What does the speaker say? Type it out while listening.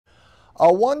A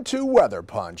 1-2 weather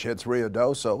punch hits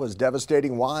Ruidoso as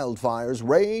devastating wildfires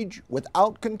rage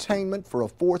without containment for a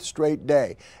fourth straight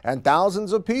day. And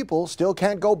thousands of people still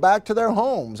can't go back to their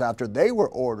homes after they were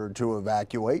ordered to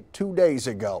evacuate 2 days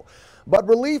ago. But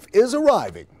relief is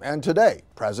arriving, and today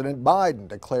President Biden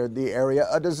declared the area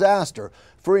a disaster,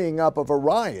 freeing up a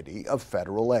variety of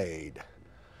federal aid.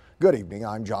 Good evening,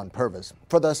 I'm John Purvis.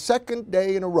 For the second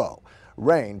day in a row,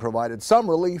 rain provided some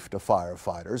relief to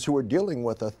firefighters who are dealing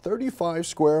with a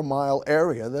 35-square-mile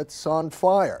area that's on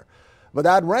fire. But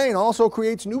that rain also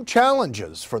creates new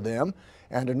challenges for them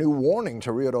and a new warning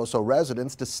to Ruidoso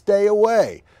residents to stay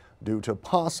away due to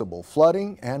possible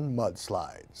flooding and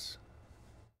mudslides.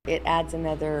 It adds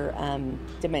another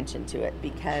dimension to it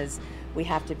because we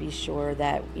have to be sure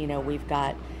that, we've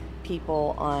got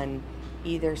people on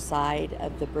either side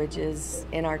of the bridges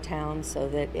in our town so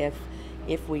that if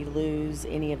we lose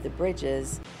any of the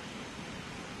bridges.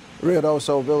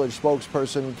 Ruidoso Village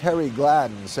spokesperson Kerry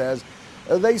Gladden says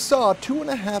they saw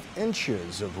 2.5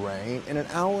 inches of rain in an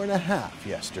hour and a half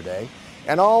yesterday.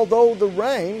 And although the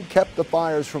rain kept the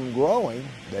fires from growing,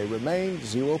 they remained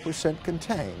 0%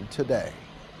 contained today.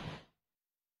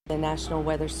 The National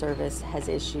Weather Service has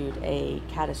issued a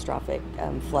catastrophic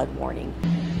flood warning.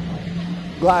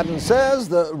 Gladden says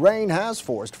the rain has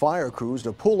forced fire crews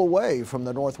to pull away from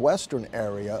the northwestern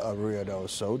area of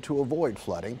Ruidoso to avoid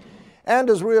flooding. And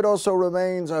as Ruidoso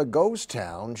remains a ghost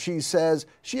town, she says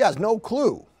she has no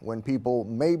clue when people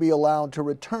may be allowed to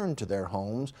return to their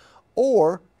homes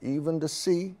or even to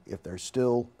see if they're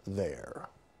still there.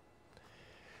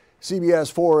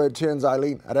 CBS 4 at 10's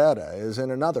Eileen Herrera is in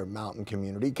another mountain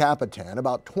community, Capitan,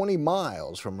 about 20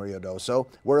 miles from Ruidoso,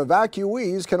 where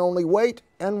evacuees can only wait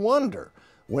and wonder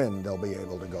when they'll be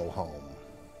able to go home.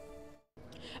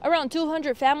 Around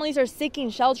 200 families are seeking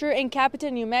shelter in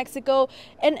Capitan, New Mexico.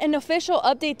 And an official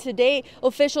update today,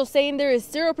 officials saying there is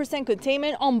 0%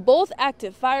 containment on both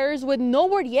active fires with no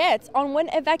word yet on when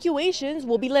evacuations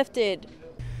will be lifted.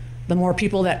 The more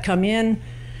people that come in,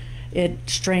 it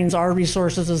strains our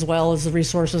resources as well as the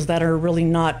resources that are really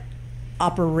not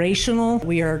operational.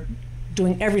 We are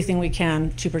doing everything we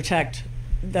can to protect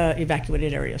the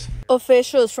evacuated areas.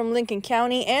 Officials from Lincoln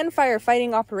County and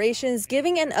firefighting operations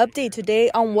giving an update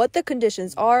today on what the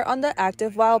conditions are on the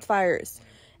active wildfires.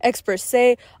 Experts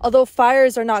say although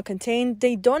fires are not contained,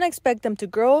 they don't expect them to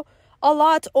grow a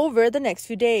lot over the next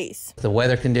few days. The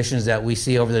weather conditions that we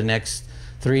see over the next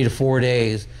 3 to 4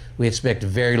 days, we expect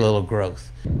very little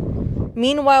growth.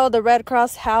 Meanwhile, the Red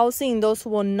Cross housing those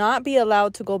who will not be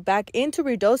allowed to go back into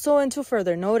Ruidoso until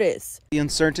further notice. The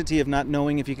uncertainty of not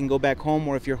knowing if you can go back home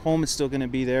or if your home is still going to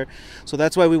be there. So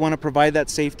that's why we want to provide that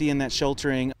safety and that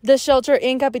sheltering. The shelter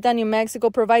in Capitan, New Mexico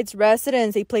provides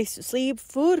residents a place to sleep,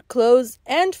 food, clothes,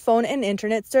 and phone and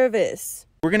internet service.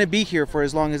 We're going to be here for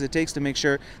as long as it takes to make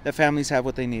sure that families have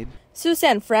what they need.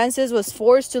 Suzanne Francis was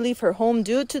forced to leave her home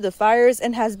due to the fires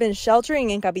and has been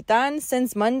sheltering in Capitan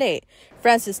since Monday.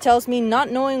 Francis tells me not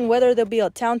knowing whether there'll be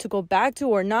a town to go back to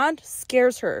or not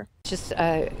scares her.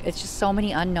 It's just so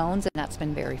many unknowns, and that's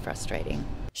been very frustrating.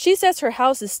 She says her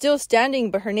house is still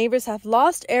standing, but her neighbors have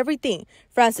lost everything.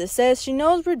 Francis says she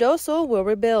knows Ruidoso will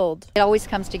rebuild. It always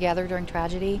comes together during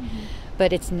tragedy,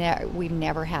 but we've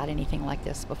never had anything like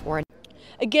this before.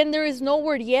 Again, there is no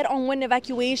word yet on when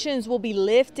evacuations will be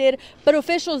lifted, but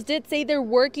officials did say they're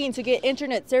working to get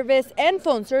internet service and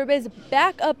phone service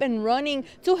back up and running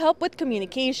to help with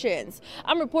communications.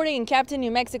 I'm reporting in Capitan,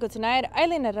 New Mexico tonight.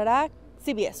 Eileen Herrera,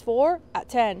 CBS 4 at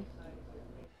 10.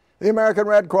 The American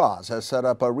Red Cross has set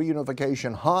up a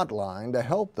reunification hotline to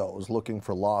help those looking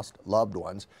for lost loved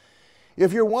ones.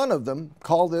 If you're one of them,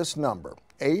 call this number,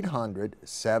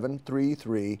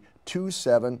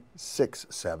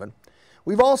 800-733-2767.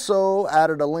 We've also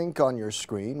added a link on your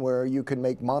screen where you can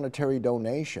make monetary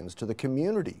donations to the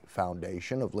Community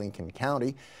Foundation of Lincoln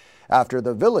County after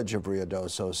the village of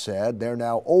Ruidoso said they're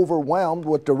now overwhelmed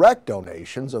with direct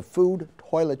donations of food,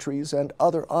 toiletries, and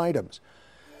other items.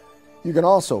 You can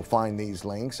also find these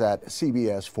links at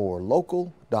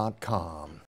cbs4local.com.